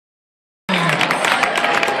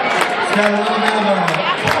got a little bit of a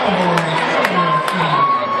cowboy.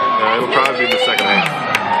 It'll probably be in the second half.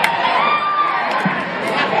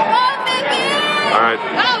 All right.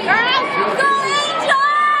 Go, girls! Go, Angel!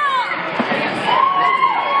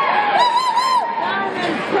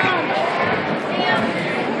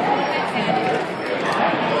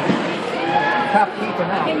 Top keeper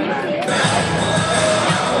now.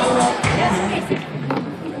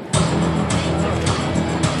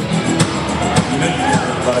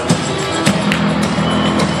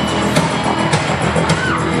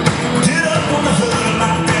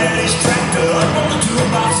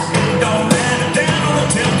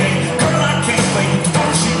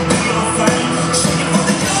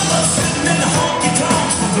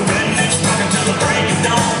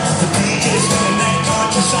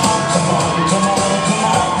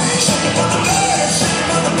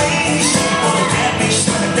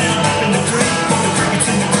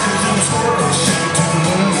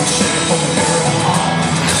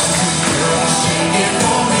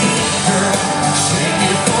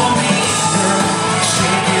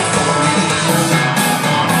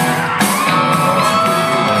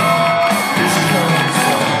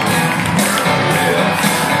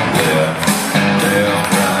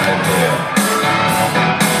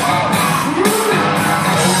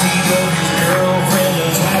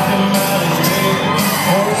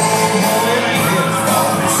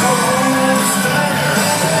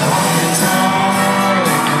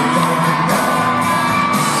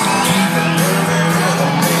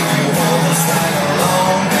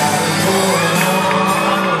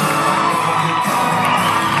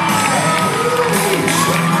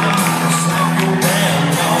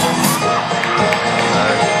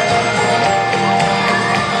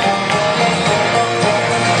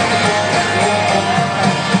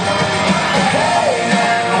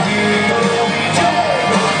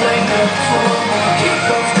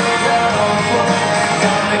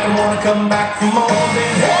 Come back from all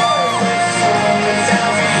this hell.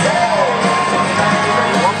 Welcome back in. Welcome back to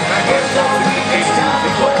the halftime show. The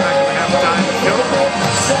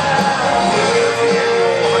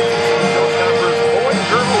annual Hutchinson Showstoppers Boy and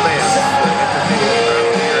Girl Dance. Entertaining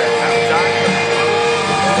crowd here at halftime.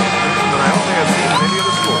 And I don't think I've seen any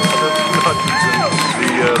other schools other than Hutchinson.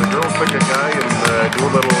 The girls pick a guy and do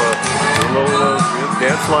a little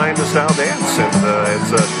dance line style dance, and it's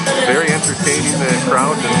a very entertaining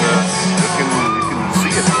crowd, and you can see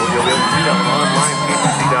it. You'll be able to see that one online,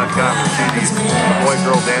 kbc.com. You'll see the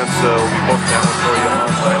boy-girl dance. We'll be posting that one for you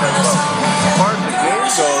online as well. As far as the game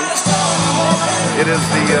goes, it is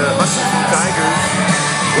the Hutchinson Tigers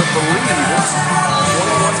with the lead,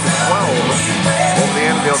 21-12 over the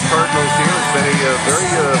Annandale Cardinals here. It's been a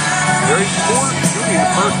very poor shooting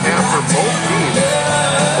first half for both teams.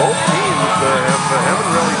 Both teams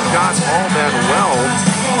haven't really shot all that well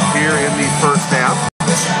here in the first half.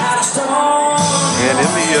 And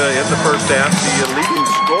in the first half, the leading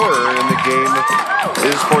scorer in the game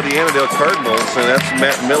is for the Annandale Cardinals, and that's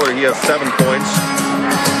Matt Miller. He has 7 points.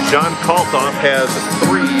 John Kaltoff has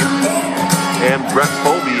 3, and Brett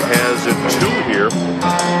Colby has 2 here.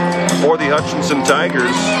 For the Hutchinson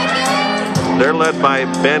Tigers, they're led by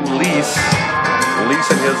Ben Leese.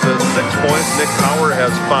 Leeson has 6 points. Nick Hauer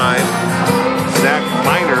has 5. Zach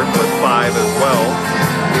Miner with 5 as well.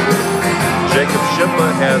 Jacob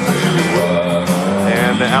Shimba has 2.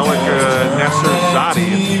 And Alec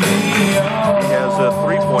Nasserzadi has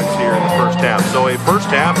 3 points here in the first half. So a first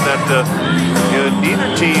half that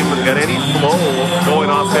neither team got any flow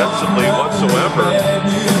going offensively whatsoever.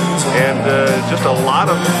 And just a lot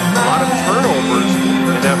of turnovers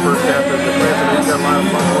in that first half. As the president got a lot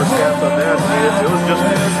more stats on that. It was just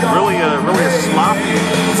really a sloppy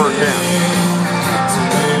first half.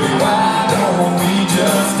 Why don't we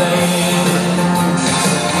just dance?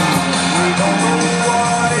 We don't know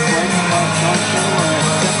what it is.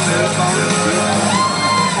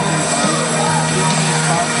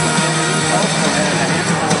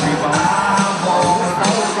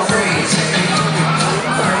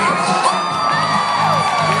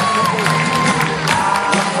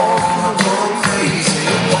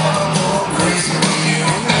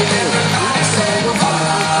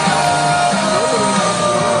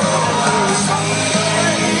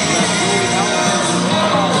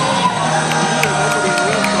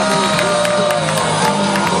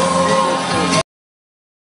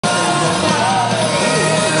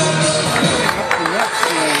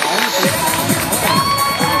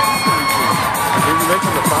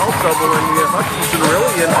 Trouble, and Hutchinson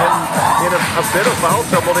really in a bit of foul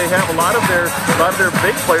trouble. They have a lot of their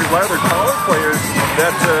big players, a lot of their taller players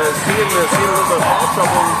that seeing a little bit of foul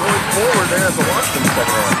trouble going forward there as a Washington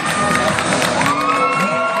second half.